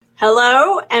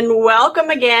Hello and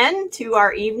welcome again to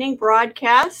our evening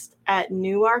broadcast at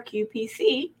Newark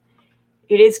UPC.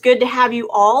 It is good to have you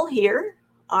all here,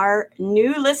 our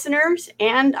new listeners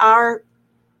and our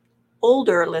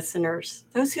older listeners,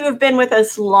 those who have been with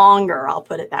us longer, I'll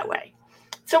put it that way.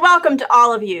 So welcome to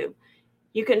all of you.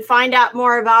 You can find out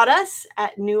more about us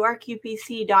at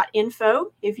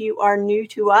newarkupc.info. If you are new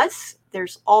to us,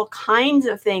 there's all kinds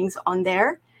of things on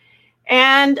there.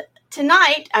 And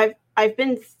tonight, I've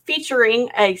been featuring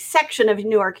a section of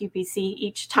Newark UPC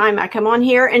each time I come on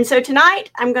here. And so tonight,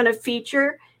 I'm going to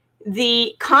feature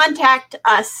the Contact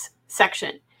Us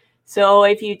section. So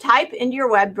if you type into your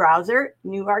web browser,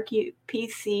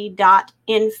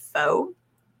 newarkupc.info,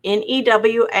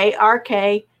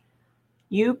 NEWARK,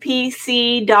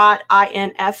 upc.info,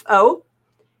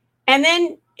 and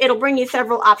then it'll bring you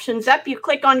several options up. You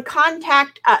click on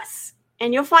Contact Us,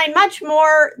 and you'll find much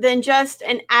more than just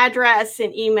an address,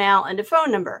 an email, and a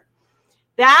phone number.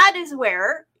 That is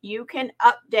where you can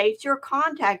update your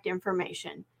contact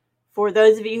information. For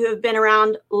those of you who have been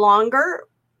around longer,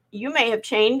 you may have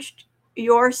changed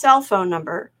your cell phone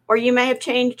number, or you may have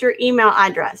changed your email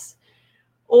address,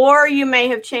 or you may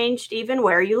have changed even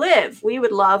where you live. We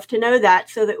would love to know that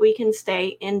so that we can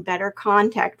stay in better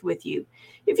contact with you.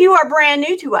 If you are brand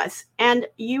new to us and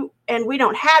we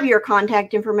don't have your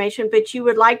contact information, but you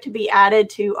would like to be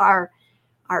added to our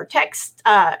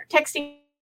texting,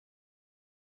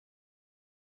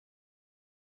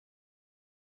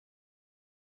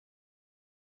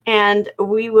 and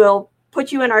we will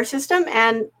put you in our system,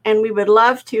 and we would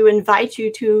love to invite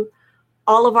you to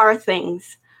all of our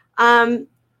things.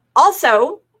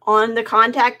 Also, on the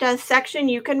Contact Us section,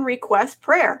 you can request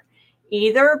prayer,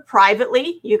 either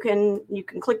privately. You can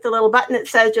click the little button that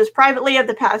says just privately of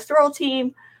the pastoral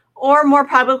team, or more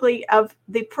publicly of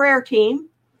the prayer team.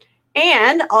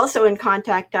 And also in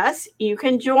Contact Us, you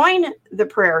can join the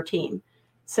prayer team.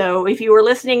 So if you were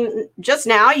listening just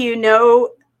now, you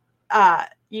know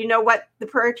what the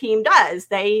prayer team does.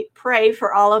 They pray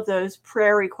for all of those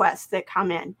prayer requests that come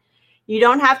in. You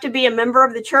don't have to be a member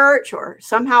of the church or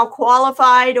somehow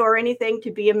qualified or anything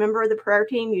to be a member of the prayer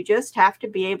team. You just have to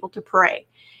be able to pray.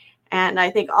 And I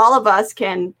think all of us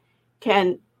can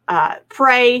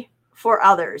pray for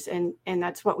others, and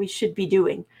that's what we should be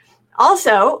doing.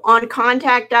 Also, on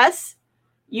Contact Us,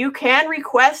 you can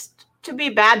request to be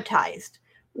baptized.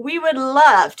 We would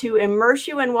love to immerse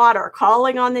you in water,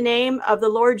 calling on the name of the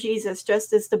Lord Jesus,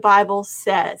 just as the Bible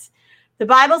says. The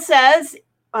Bible says,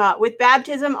 with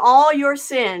baptism, all your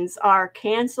sins are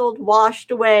canceled,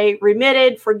 washed away,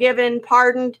 remitted, forgiven,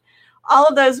 pardoned. All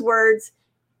of those words,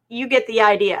 you get the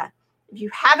idea. If you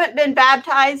haven't been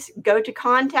baptized, go to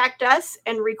Contact Us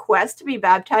and request to be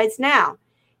baptized now.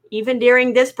 Even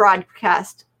during this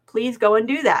broadcast, please go and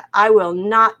do that. I will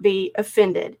not be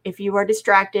offended if you are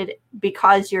distracted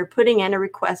because you're putting in a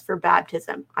request for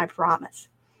baptism. I promise.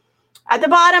 At the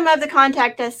bottom of the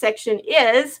Contact Us section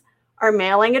is our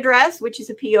mailing address, which is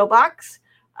a P.O. box,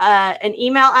 an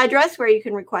email address where you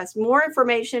can request more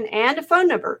information, and a phone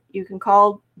number. You can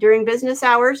call during business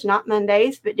hours, not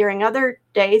Mondays, but during other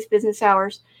days, business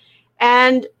hours,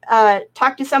 and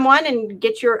talk to someone and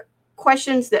get your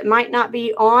questions that might not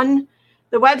be on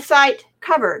the website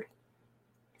covered.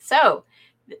 So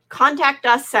the Contact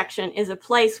Us section is a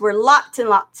place where lots and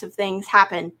lots of things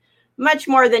happen, much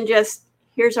more than just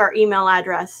here's our email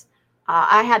address.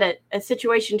 I had a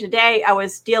situation today. I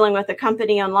was dealing with a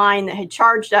company online that had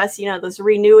charged us, those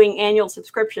renewing annual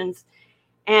subscriptions.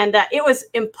 And it was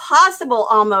impossible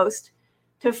almost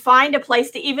to find a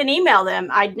place to even email them.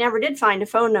 I never did find a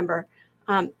phone number.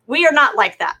 We are not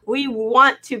like that. We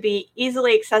want to be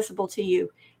easily accessible to you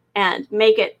and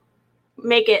make it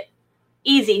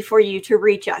easy for you to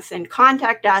reach us. And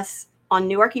Contact Us on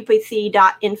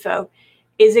newarkupc.info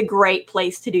is a great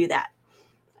place to do that.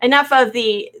 Enough of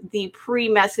the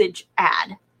pre-message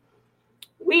ad.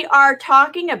 We are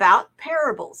talking about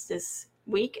parables this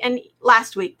week and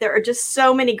last week. There are just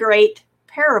so many great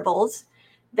parables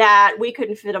that we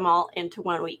couldn't fit them all into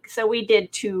 1 week. So we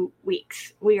did 2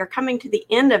 weeks. We are coming to the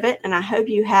end of it, and I hope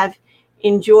you have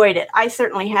enjoyed it. I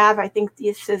certainly have. I think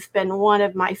this has been one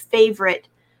of my favorite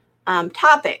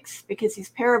topics because these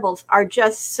parables are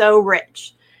just so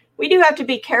rich. We do have to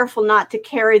be careful not to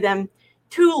carry them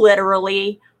too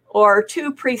literally or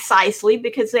too precisely,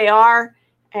 because they are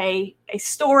a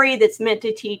story that's meant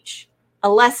to teach a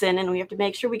lesson, and we have to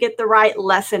make sure we get the right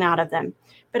lesson out of them.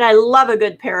 But I love a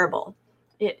good parable.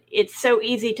 It's so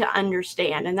easy to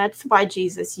understand, and that's why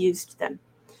Jesus used them.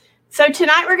 So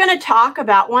tonight we're going to talk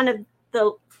about one of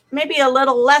the maybe a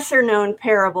little lesser known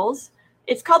parables.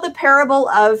 It's called the parable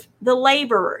of the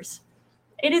laborers.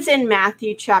 It is in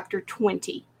Matthew chapter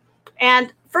 20.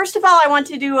 And first of all, I want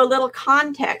to do a little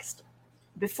context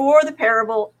before the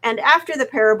parable and after the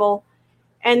parable,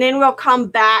 and then we'll come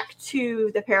back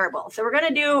to the parable. So we're going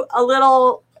to do a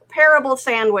little parable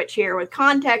sandwich here with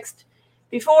context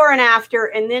before and after,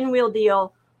 and then we'll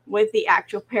deal with the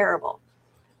actual parable.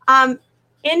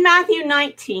 In Matthew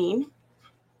 19,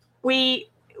 we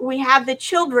have the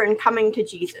children coming to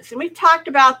Jesus, and we've talked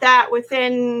about that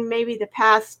within maybe the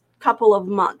past couple of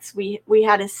months. We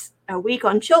had a week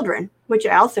on children, which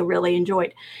I also really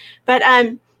enjoyed, but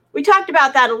we talked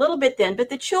about that a little bit then. But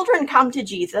the children come to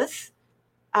Jesus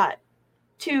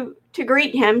to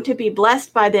greet him, to be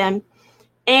blessed by them,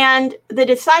 and the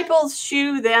disciples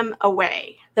shoo them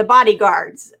away. The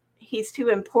bodyguards, he's too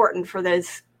important for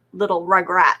those little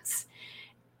rugrats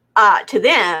to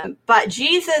them. But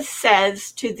Jesus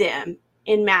says to them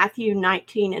in Matthew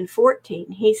 19 and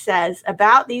 14, he says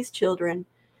about these children,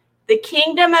 the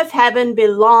kingdom of heaven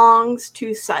belongs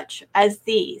to such as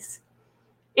these.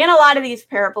 In a lot of these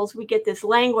parables, we get this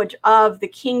language of the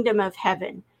kingdom of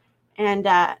heaven. And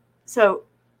so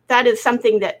that is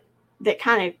something that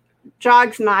kind of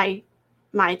jogs my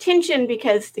attention,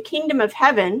 because the kingdom of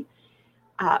heaven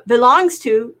belongs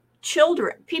to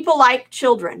children, people like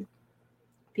children,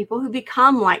 people who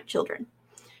become like children.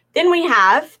 Then we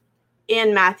have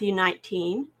in Matthew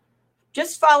 19,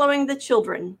 just following the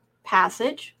children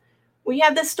passage, we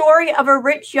have the story of a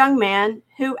rich young man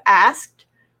who asked,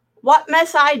 what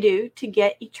must I do to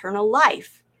get eternal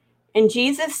life? And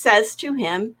Jesus says to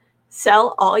him,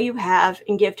 sell all you have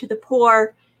and give to the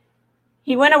poor.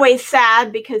 He went away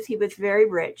sad because he was very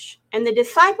rich. And the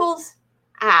disciples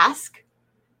ask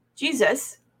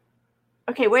Jesus,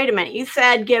 okay, wait a minute. You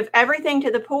said give everything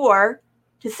to the poor,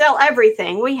 to sell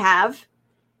everything we have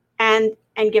and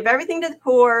give everything to the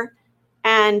poor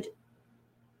and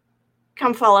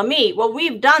come follow me. Well,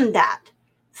 we've done that.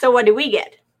 So what do we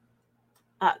get?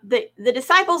 The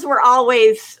disciples were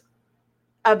always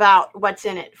about what's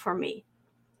in it for me.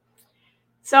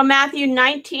 So Matthew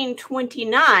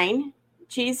 19:29,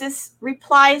 Jesus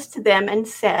replies to them and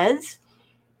says,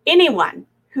 anyone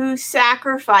who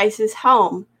sacrifices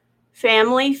home,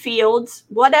 family, fields,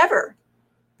 whatever,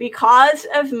 because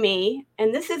of me,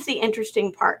 and this is the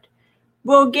interesting part,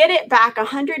 will get it back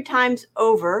 100 times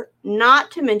over,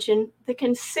 not to mention the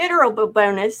considerable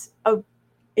bonus of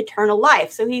eternal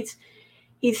life. So he's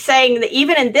saying that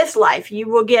even in this life, you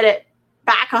will get it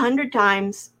back 100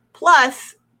 times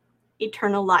plus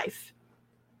eternal life.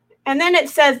 And then it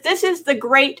says, this is the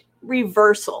great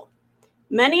reversal.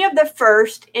 Many of the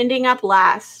first ending up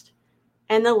last,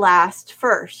 and the last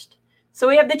first. So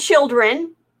we have the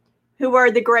children who are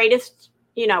the greatest,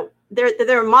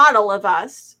 they're a model of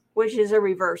us, which is a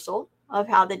reversal of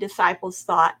how the disciples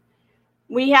thought.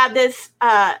 We have this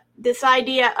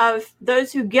idea of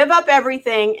those who give up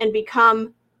everything and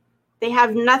they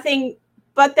have nothing,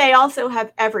 but they also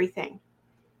have everything.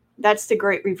 That's the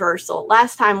great reversal.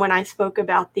 Last time when I spoke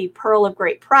about the pearl of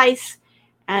great price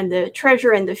and the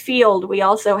treasure in the field, we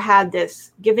also had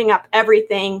this giving up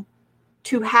everything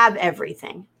to have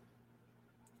everything.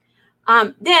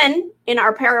 Then in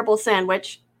our parable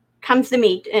sandwich comes the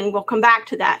meat, and we'll come back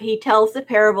to that. He tells the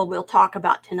parable we'll talk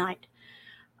about tonight.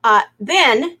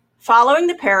 Then, following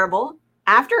the parable,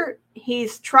 after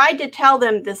he's tried to tell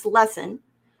them this lesson,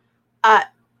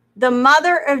 the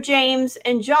mother of James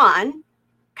and John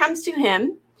comes to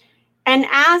him and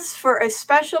asks for a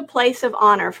special place of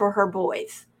honor for her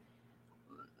boys.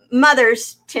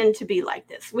 Mothers tend to be like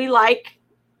this. We like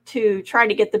to try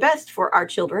to get the best for our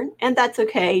children, and that's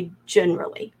okay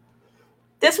generally.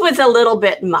 This was a little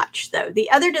bit much, though. The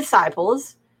other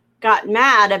disciples got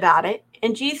mad about it,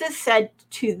 and Jesus said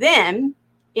to them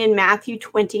in Matthew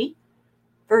 20,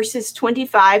 verses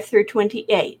 25 through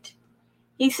 28,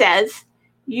 he says,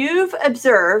 you've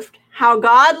observed how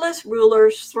godless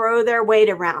rulers throw their weight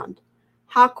around,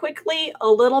 how quickly a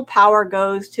little power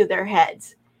goes to their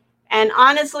heads. And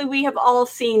honestly, we have all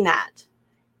seen that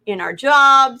in our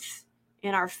jobs,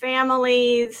 in our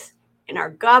families, in our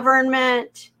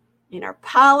government, in our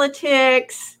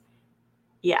politics.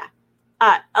 Yeah.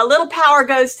 A little power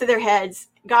goes to their heads.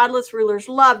 Godless rulers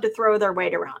love to throw their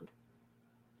weight around.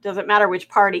 Doesn't matter which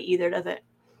party either, does it?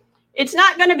 It's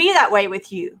not going to be that way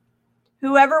with you.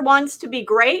 Whoever wants to be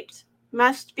great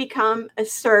must become a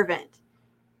servant.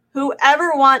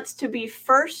 Whoever wants to be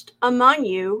first among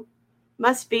you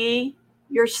must be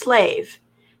your slave.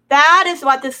 That is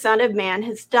what the Son of Man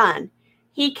has done.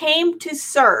 He came to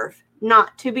serve,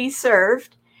 not to be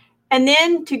served, and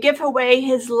then to give away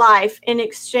his life in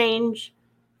exchange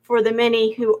for the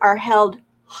many who are held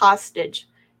hostage.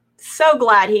 so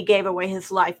glad he gave away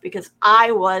his life because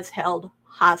I was held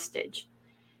hostage.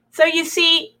 So you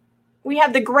see, we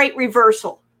have the great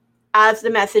reversal, as the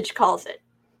message calls it.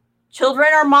 Children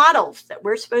are models that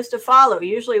we're supposed to follow.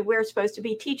 Usually we're supposed to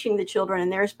be teaching the children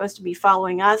and they're supposed to be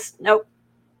following us. Nope.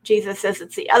 Jesus says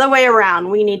it's the other way around.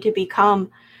 We need to become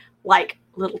like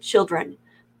little children.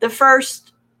 The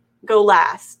first go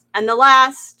last and the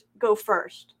last go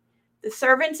first. The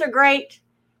servants are great,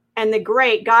 and the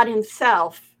great, God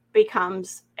himself,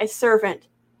 becomes a servant.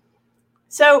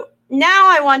 So now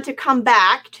I want to come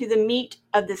back to the meat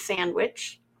of the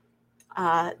sandwich.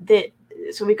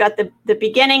 So we've got the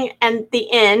beginning and the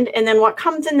end, and then what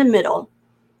comes in the middle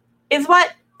is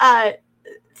what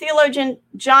theologian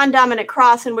John Dominic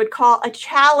Crossan would call a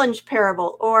challenge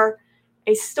parable, or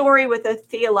a story with a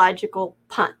theological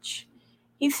punch.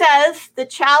 He says the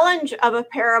challenge of a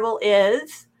parable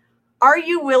is, are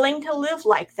you willing to live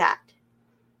like that?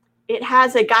 It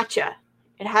has a gotcha.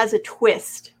 It has a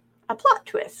twist, a plot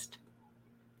twist.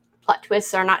 Plot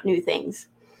twists are not new things.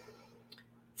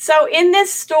 So in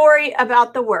this story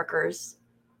about the workers,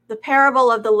 the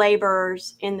parable of the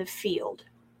laborers in the field,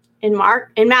 in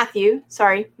Matthew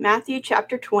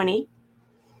chapter 20,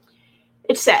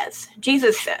 it says,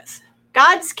 Jesus says,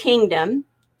 God's kingdom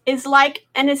is like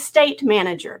an estate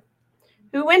manager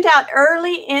who went out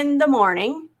early in the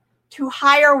morning to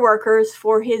hire workers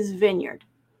for his vineyard.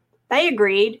 They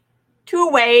agreed to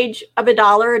a wage of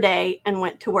 $1 a day and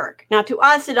went to work. Now, to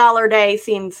us, $1 a day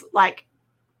seems like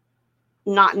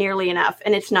not nearly enough,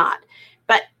 and it's not.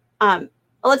 But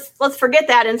let's forget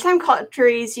that. In some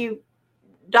countries,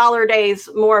 $1 a day is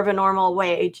more of a normal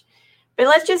wage. But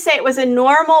let's just say it was a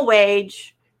normal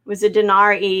wage, was a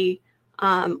denarii,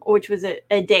 which was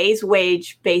a day's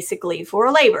wage, basically, for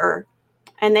a laborer.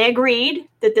 And they agreed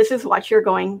that this is what you're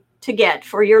going to get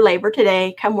for your labor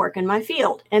today. Come work in my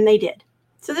field. And they did.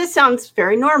 So this sounds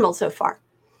very normal so far.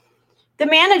 The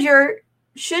manager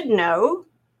should know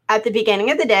at the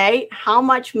beginning of the day how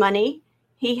much money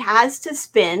he has to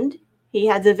spend, he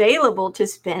has available to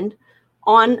spend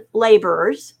on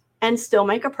laborers and still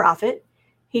make a profit.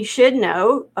 He should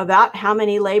know about how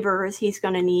many laborers he's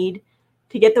going to need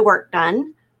to get the work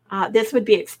done. This would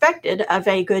be expected of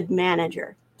a good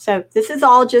manager. So this is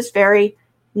all just very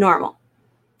normal.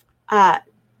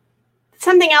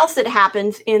 Something else that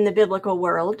happens in the biblical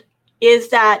world is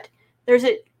that there's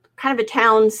a kind of a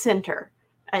town center,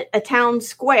 a town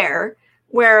square,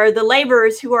 where the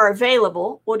laborers who are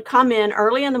available would come in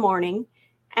early in the morning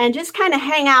and just kind of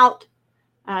hang out,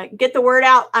 get the word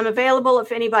out, I'm available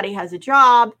if anybody has a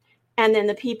job. And then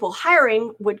the people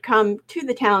hiring would come to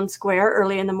the town square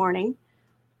early in the morning,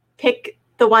 pick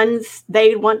the ones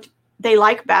they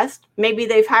like best. Maybe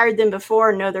they've hired them before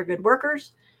and know they're good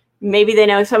workers. Maybe they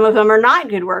know some of them are not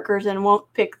good workers and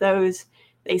won't pick those.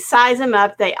 They size them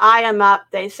up. They eye them up.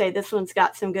 They say, this one's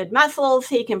got some good muscles.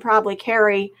 He can probably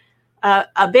carry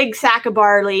a big sack of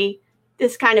barley,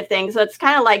 this kind of thing. So it's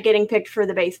kind of like getting picked for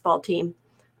the baseball team.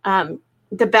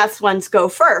 The best ones go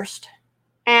first.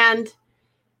 And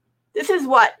this is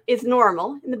what is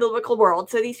normal in the biblical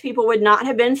world. So these people would not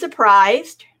have been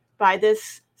surprised by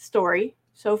this story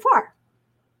so far.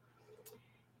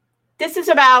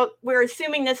 We're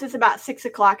assuming this is about 6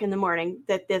 o'clock in the morning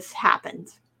that this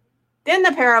happens. Then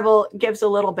the parable gives a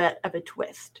little bit of a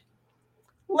twist.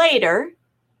 Later,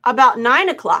 about 9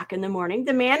 o'clock in the morning,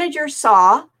 the manager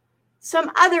saw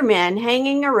some other men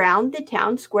hanging around the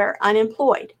town square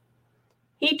unemployed.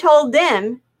 He told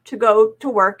them to go to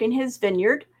work in his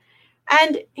vineyard,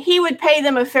 and he would pay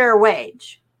them a fair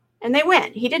wage. And they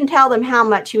went. He didn't tell them how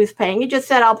much he was paying. He just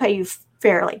said, I'll pay you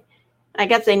fairly. I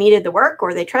guess they needed the work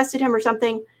or they trusted him or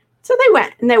something. So they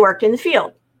went and they worked in the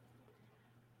field.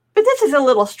 But this is a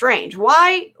little strange.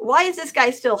 Why is this guy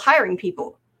still hiring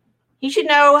people? He should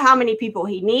know how many people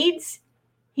he needs.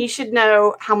 He should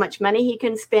know how much money he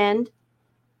can spend.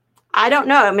 I don't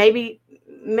know.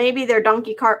 Maybe their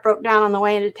donkey cart broke down on the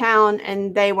way into town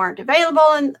and they weren't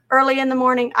available early in the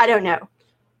morning. I don't know.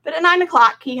 But at 9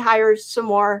 o'clock, he hires some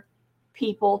more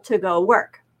people to go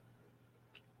work.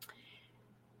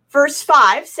 Verse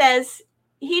 5 says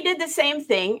he did the same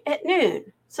thing at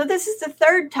noon. So this is the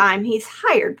third time he's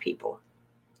hired people.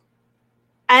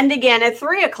 And again at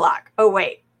 3 o'clock. Oh,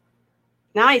 wait.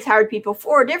 Now he's hired people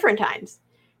 4 different times.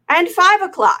 And 5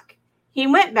 o'clock. He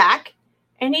went back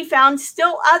and he found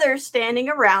still others standing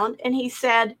around. And he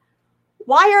said,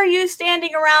 why are you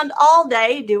standing around all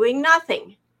day doing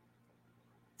nothing?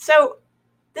 So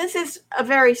this is a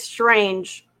very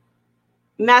strange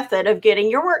method of getting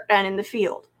your work done in the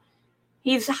field.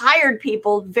 He's hired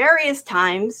people various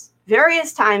times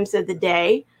of the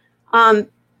day.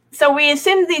 So we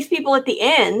assumed these people at the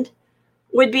end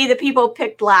would be the people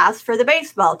picked last for the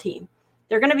baseball team.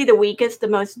 They're going to be the weakest, the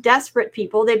most desperate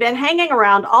people. They've been hanging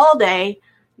around all day.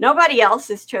 Nobody else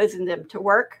has chosen them to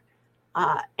work.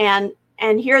 And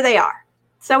here they are.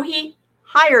 So he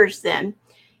hires them.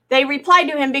 They replied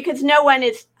to him, because no one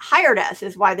has hired us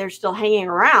is why they're still hanging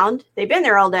around. They've been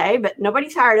there all day, but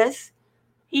nobody's hired us.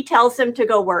 He tells them to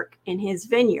go work in his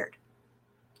vineyard.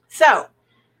 So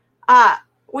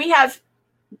we have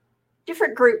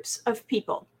different groups of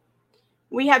people.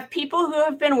 We have people who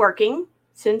have been working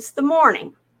since the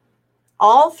morning,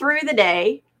 all through the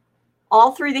day,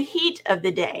 all through the heat of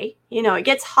the day. You know, it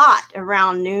gets hot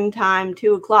around noontime,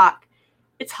 2 o'clock.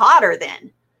 It's hotter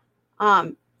then.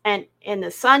 And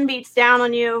the sun beats down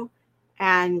on you,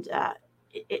 and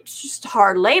it's just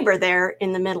hard labor there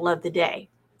in the middle of the day.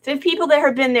 So people that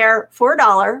have been there for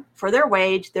 $1 for their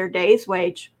wage, their day's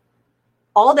wage,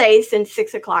 all day since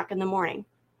 6 o'clock in the morning.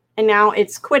 And now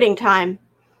it's quitting time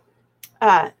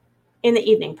in the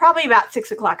evening, probably about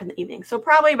 6 o'clock in the evening. So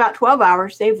probably about 12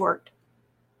 hours they've worked.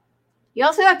 You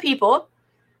also have people,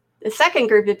 the second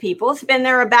group of people has been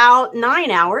there about 9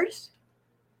 hours.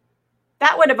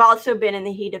 That would have also been in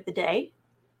the heat of the day.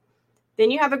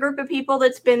 Then you have a group of people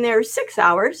that's been there 6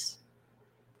 hours,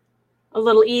 a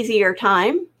little easier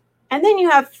time. And then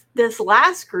you have this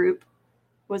last group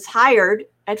was hired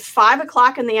at 5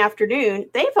 o'clock in the afternoon.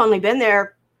 They've only been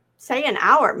there, say, an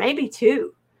hour, maybe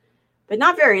 2, but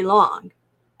not very long.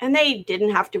 And they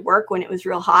didn't have to work when it was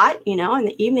real hot. You know, in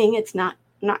the evening, it's not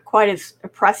quite as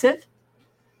oppressive.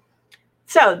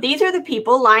 So these are the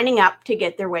people lining up to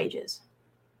get their wages.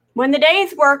 When the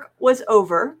day's work was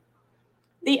over,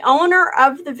 the owner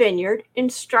of the vineyard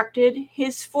instructed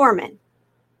his foreman,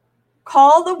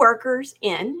 call the workers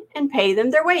in and pay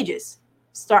them their wages.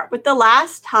 Start with the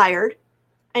last hired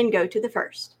and go to the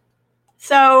first.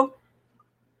 So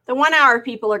the 1 hour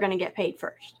people are going to get paid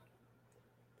first.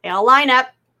 They all line up,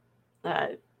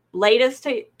 latest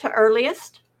to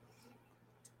earliest.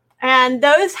 And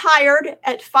those hired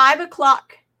at 5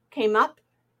 o'clock came up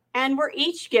and were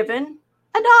each given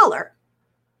 $1.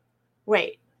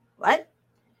 Wait, what?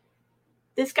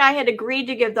 This guy had agreed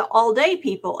to give the all-day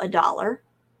people $1,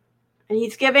 and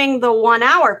he's giving the 1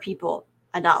 hour people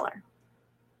 $1.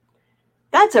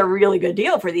 That's a really good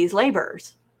deal for these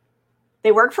laborers.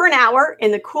 They work for an hour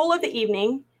in the cool of the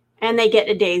evening, and they get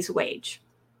a day's wage.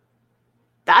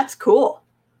 That's cool.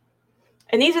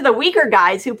 And these are the weaker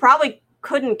guys who probably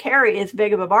couldn't carry as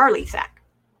big of a barley sack.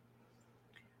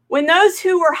 When those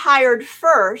who were hired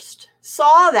first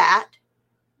saw that,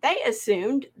 they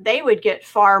assumed they would get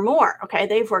far more. Okay,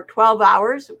 they've worked 12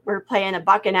 hours. We're paying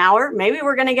 $1 an hour. Maybe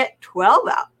we're going to get $12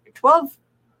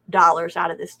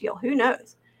 out of this deal. Who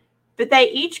knows? But they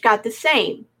each got the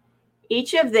same.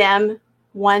 Each of them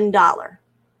 $1.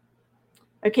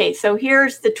 Okay, so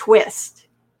here's the twist.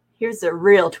 Here's the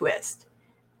real twist.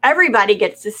 Everybody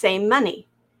gets the same money.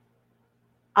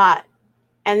 And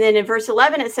then in verse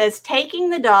 11, it says, taking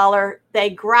the $1,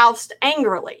 they groused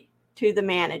angrily to the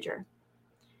manager.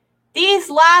 These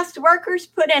last workers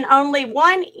put in only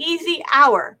 1 easy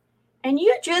hour, and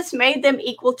you just made them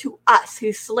equal to us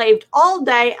who slaved all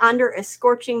day under a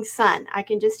scorching sun. I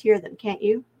can just hear them, can't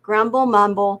you? Grumble,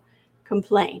 mumble,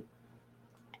 complain.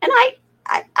 And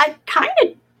I kind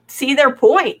of see their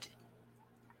point.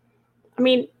 I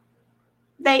mean,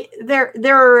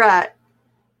 they're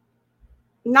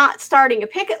not starting a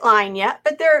picket line yet,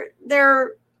 but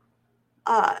they're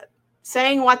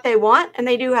saying what they want, and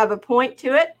they do have a point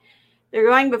to it. They're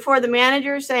going before the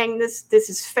manager saying this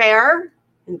is fair,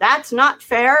 and that's not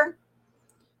fair.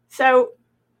 So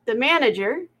the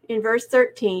manager, in verse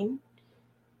 13,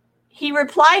 he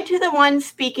replied to the one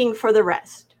speaking for the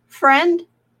rest, friend,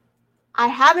 I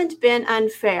haven't been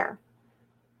unfair.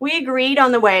 We agreed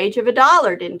on the wage of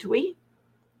 $1, didn't we?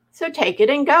 So take it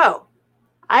and go.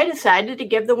 I decided to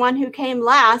give the one who came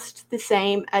last the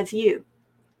same as you.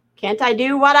 Can't I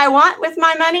do what I want with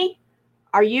my money?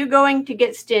 Are you going to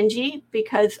get stingy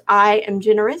because I am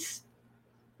generous?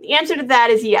 The answer to that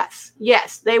is yes.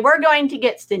 Yes, they were going to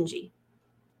get stingy.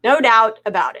 No doubt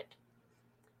about it.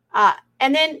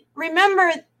 And then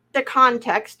remember the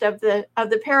context of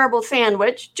the parable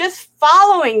sandwich. Just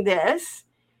following this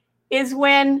is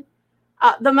when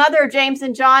the mother of James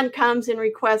and John comes and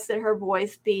requests that her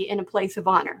boys be in a place of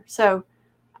honor. So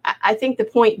I think the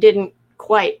point didn't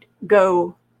quite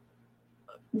go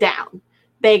down.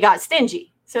 They got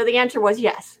stingy. So the answer was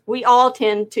yes. We all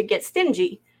tend to get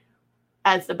stingy,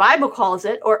 as the Bible calls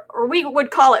it, or we would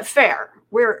call it fair.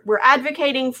 We're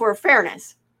advocating for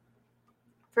fairness.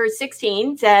 Verse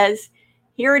 16 says,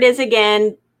 here it is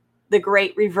again, the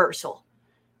great reversal.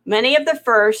 many of the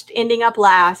first ending up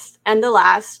last, and the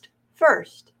last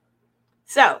first.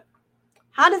 So,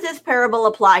 how does this parable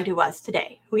apply to us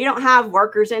today? We don't have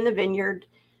workers in the vineyard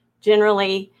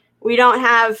generally. We don't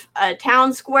have a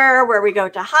town square where we go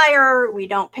to hire. We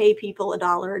don't pay people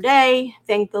 $1 a day.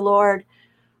 Thank the Lord.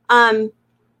 Well,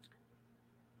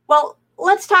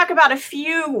 let's talk about a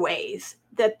few ways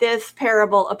that this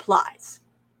parable applies.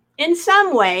 In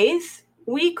some ways,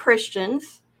 we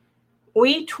Christians,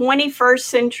 we 21st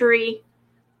century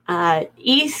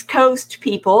East Coast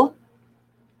people,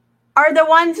 are the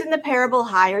ones in the parable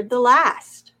hired the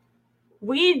last.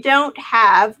 We don't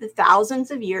have the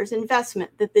thousands of years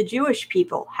investment that the Jewish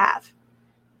people have.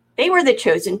 They were the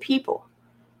chosen people.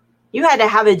 You had to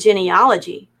have a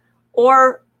genealogy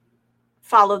or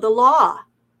follow the law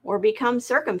or become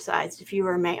circumcised if you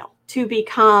were male to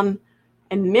become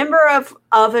a member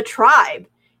of a tribe.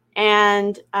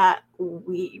 And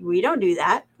we don't do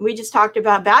that. We just talked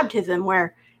about baptism,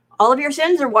 where all of your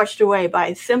sins are washed away by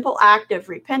a simple act of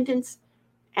repentance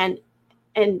and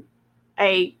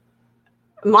a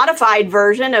modified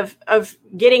version of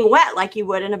getting wet like you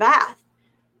would in a bath.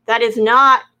 That is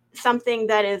not something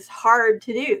that is hard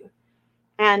to do.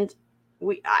 And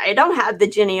I don't have the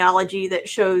genealogy that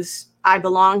shows I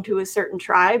belong to a certain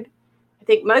tribe. I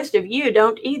think most of you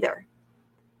don't either.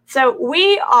 So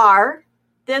we are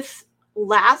this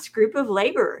last group of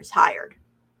laborers hired.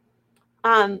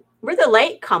 We're the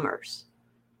latecomers,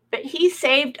 but he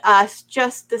saved us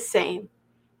just the same.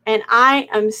 And I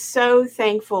am so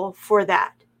thankful for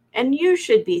that. And you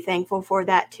should be thankful for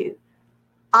that too.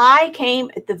 I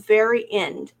came at the very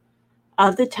end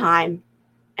of the time,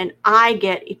 and I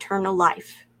get eternal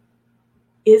life.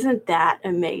 Isn't that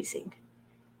amazing?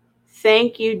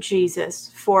 Thank you,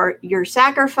 Jesus, for your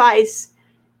sacrifice,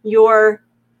 your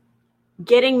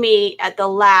getting me at the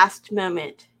last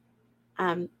moment.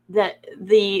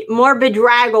 The more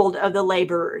bedraggled of the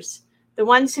laborers, the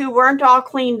ones who weren't all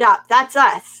cleaned up, that's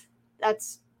us.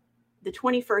 That's the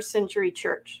 21st century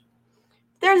church.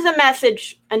 There's a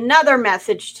message, another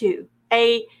message too,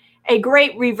 a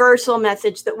great reversal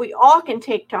message that we all can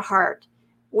take to heart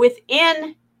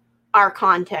within our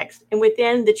context and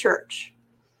within the church.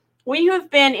 We have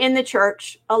been in the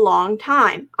church a long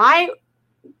time. I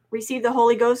received the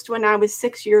Holy Ghost when I was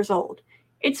 6 years old.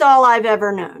 It's all I've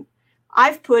ever known.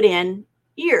 I've put in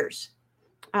years.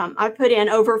 I've put in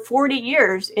over 40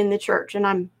 years in the church, and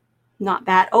I'm not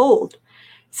that old.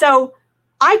 So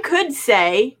I could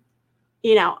say,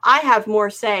 I have more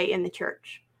say in the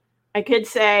church. I could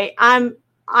say I'm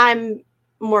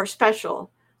more special,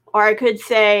 or I could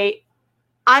say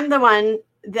I'm the one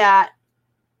that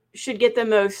should get the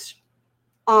most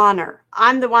honor.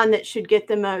 I'm the one that should get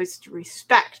the most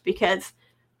respect because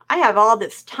I have all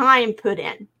this time put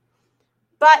in.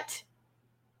 But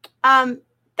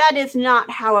that is not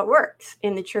how it works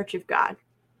in the Church of God.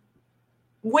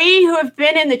 We who have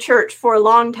been in the church for a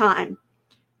long time,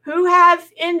 who have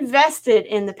invested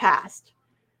in the past,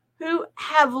 who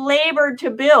have labored to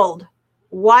build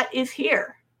what is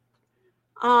here,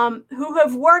 who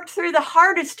have worked through the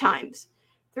hardest times,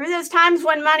 through those times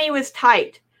when money was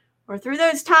tight, or through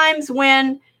those times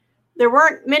when there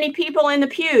weren't many people in the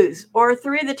pews, or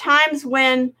through the times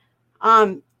when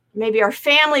maybe our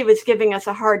family was giving us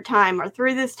a hard time, or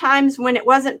through those times when it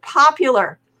wasn't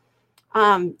popular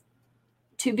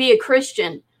to be a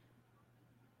Christian.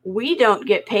 We don't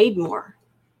get paid more.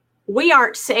 We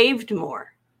aren't saved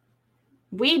more.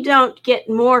 We don't get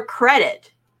more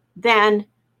credit than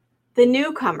the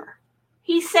newcomer.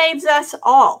 He saves us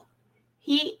all.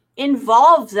 He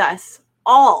involves us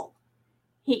all.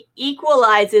 He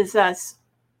equalizes us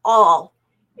all.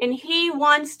 And he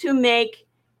wants to make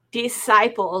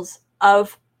disciples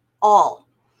of all.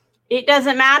 It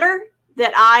doesn't matter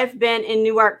that I've been in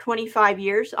Newark 25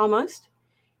 years almost.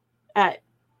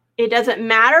 It doesn't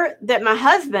matter that my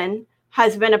husband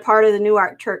has been a part of the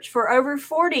Newark church for over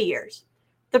 40 years.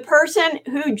 The person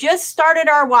who just started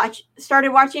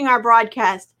watching our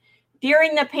broadcast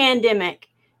during the pandemic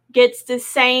gets the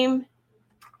same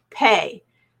pay,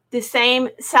 the same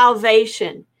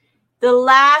salvation. The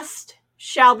last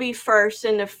shall be first,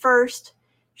 and the first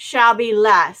shall be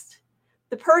last.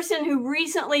 The person who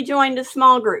recently joined a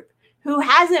small group, who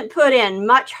hasn't put in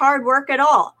much hard work at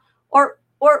all, or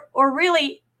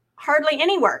really hardly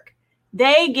any work,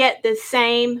 they get the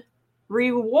same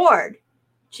reward.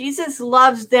 Jesus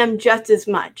loves them just as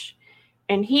much,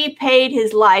 and he paid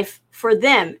his life for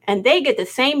them, and they get the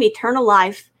same eternal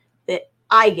life that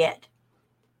I get.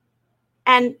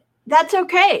 And that's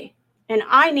okay. And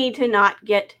I need to not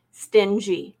get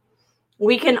stingy.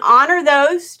 We can honor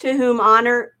those to whom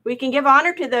honor, we can give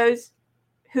honor to those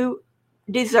who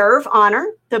deserve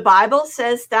honor. The Bible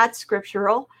says that's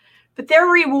scriptural, but their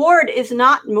reward is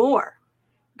not more.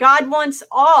 God wants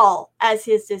all as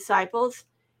his disciples,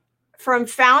 from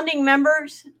founding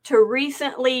members to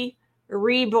recently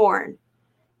reborn.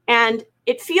 And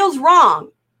it feels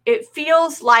wrong. It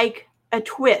feels like a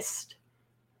twist.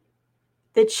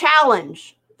 The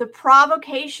challenge, the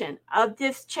provocation of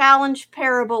this challenge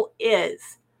parable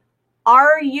is,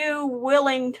 are you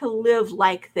willing to live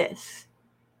like this?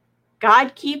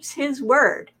 God keeps his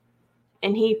word,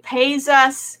 and he pays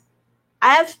us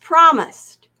as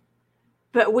promised.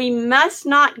 But we must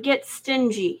not get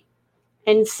stingy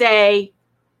and say,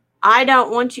 I don't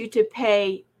want you to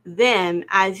pay them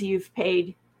as you've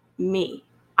paid me.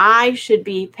 I should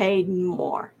be paid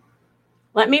more.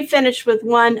 Let me finish with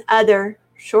one other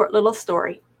short little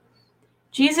story.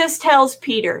 Jesus tells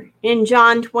Peter in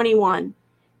John 21,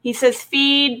 he says,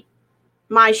 feed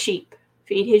my sheep,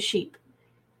 feed his sheep.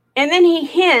 And then he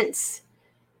hints,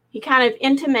 he kind of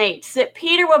intimates that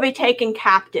Peter will be taken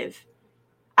captive,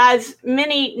 as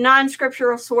many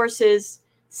non-scriptural sources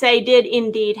say did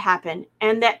indeed happen,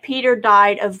 and that Peter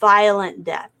died a violent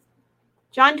death.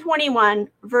 John 21,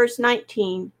 verse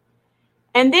 19.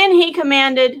 And then he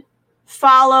commanded,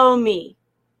 follow me.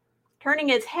 Turning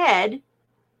his head,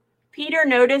 Peter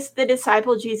noticed the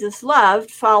disciple Jesus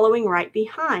loved following right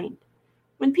behind.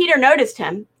 When Peter noticed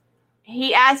him,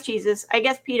 he asked Jesus, I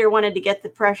guess Peter wanted to get the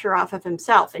pressure off of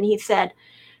himself, and he said,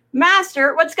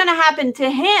 Master, what's going to happen to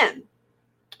him?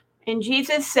 And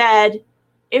Jesus said,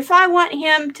 if I want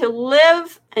him to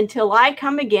live until I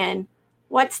come again,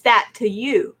 what's that to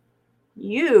you?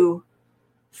 You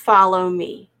follow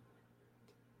me.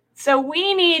 So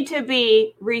we need to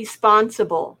be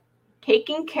responsible,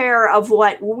 taking care of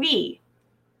what we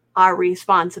are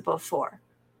responsible for.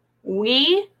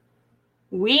 We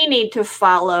need to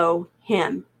follow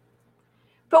him.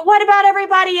 But what about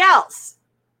everybody else?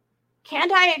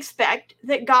 Can't I expect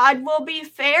that God will be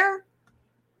fair?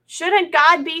 Shouldn't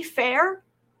God be fair?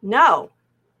 No,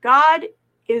 God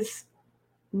is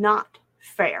not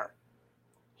fair.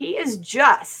 He is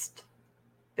just,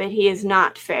 but he is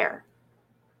not fair.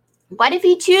 What if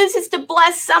he chooses to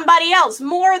bless somebody else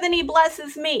more than he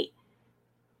blesses me?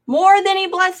 More than he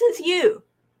blesses you?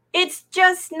 It's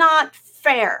just not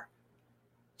fair.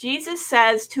 Jesus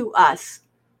says to us,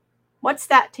 what's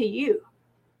that to you?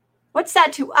 What's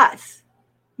that to us?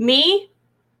 Me?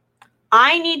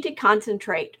 I need to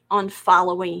concentrate on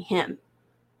following him.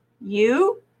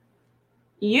 You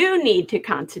need to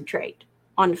concentrate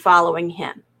on following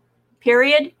him.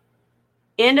 Period.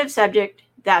 End of subject.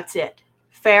 That's it.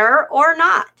 Fair or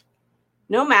not.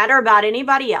 No matter about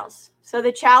anybody else. So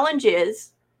the challenge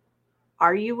is,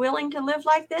 are you willing to live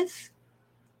like this?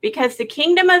 Because the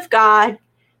kingdom of God,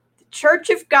 the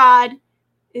church of God,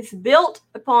 is built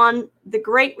upon the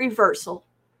great reversal,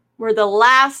 where the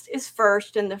last is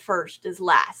first and the first is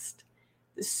last.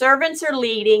 The servants are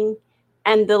leading,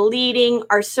 and the leading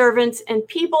are servants, and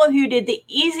people who did the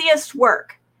easiest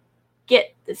work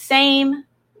get the same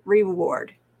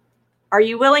reward. Are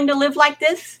you willing to live like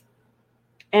this?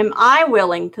 Am I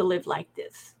willing to live like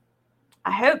this?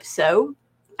 I hope so.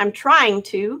 I'm trying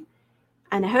to,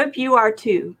 and I hope you are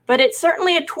too. But it's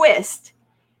certainly a twist.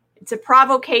 It's a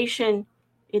provocation.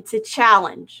 It's a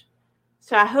challenge.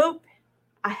 So I hope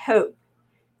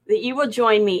that you will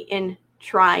join me in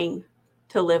trying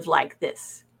to live like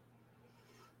this.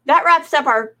 That wraps up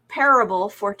our parable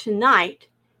for tonight.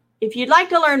 If you'd like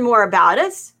to learn more about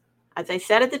us, as I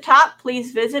said at the top,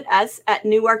 please visit us at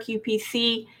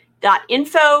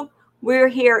newarkupc.info. We're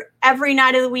here every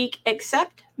night of the week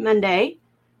except Monday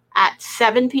at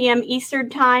 7 p.m. Eastern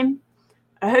Time.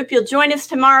 I hope you'll join us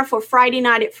tomorrow for Friday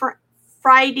Night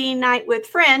with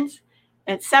Friends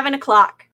at 7 o'clock.